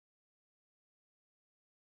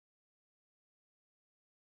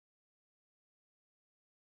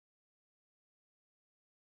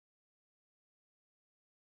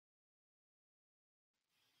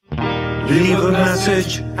Leave a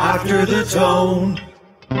message after the tone.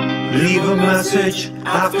 Leave a message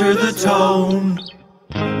after the tone.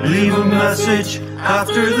 Leave a message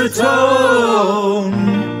after the tone.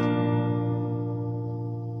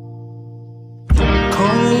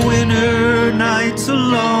 Cold winter nights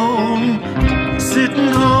alone, sitting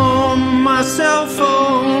home, my cell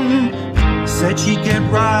phone said she'd get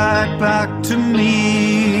right back to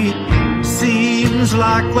me. Seems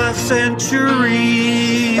like last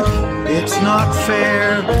century. It's not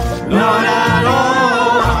fair, not at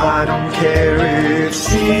all. I don't care if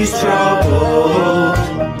she's trouble,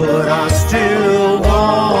 but I still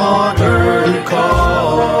want her to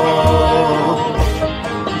call.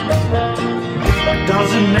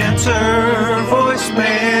 Doesn't answer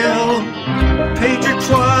voicemail, paged her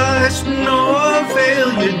twice, no avail.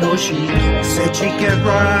 You know she said she'd get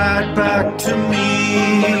right back to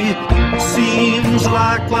me. Seems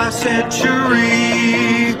like last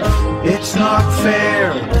century. It's not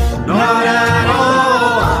fair, not at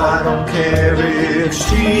all. I don't care if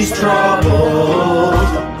she's trouble,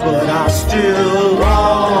 but I still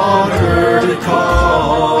want her to call.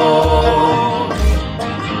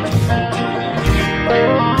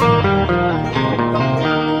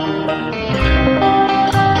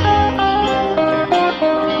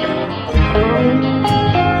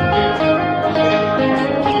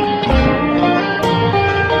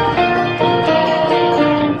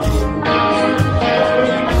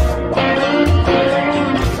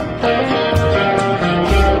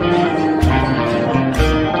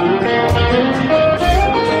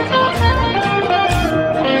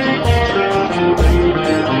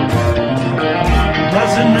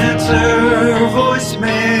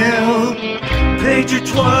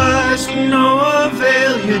 Twice, no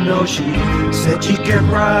avail. You know she said she'd get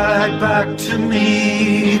right back to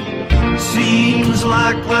me. Seems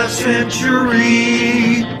like last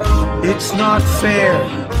century. It's not fair,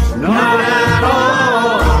 not at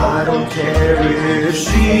all. I don't care if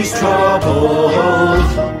she's trouble,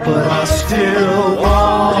 but I still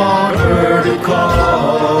want her to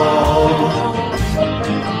call.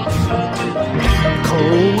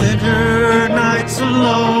 Cold winter nights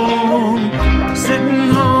alone, sitting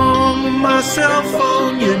home, my cell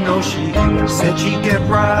phone. You know she said she'd get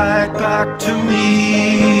right back to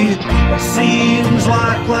me. Seems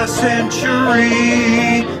like last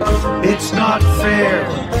century. It's not fair,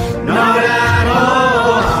 not at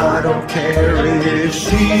all. I don't care if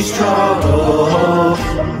she's trouble,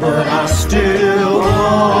 but I still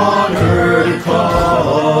want her to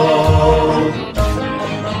call.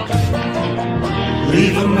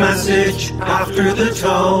 Leave a message after the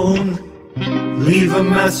tone. Leave a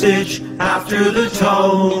message after the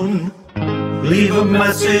tone. Leave a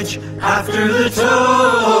message after the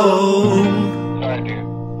tone. Sorry, dude.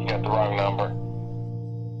 You got the wrong number.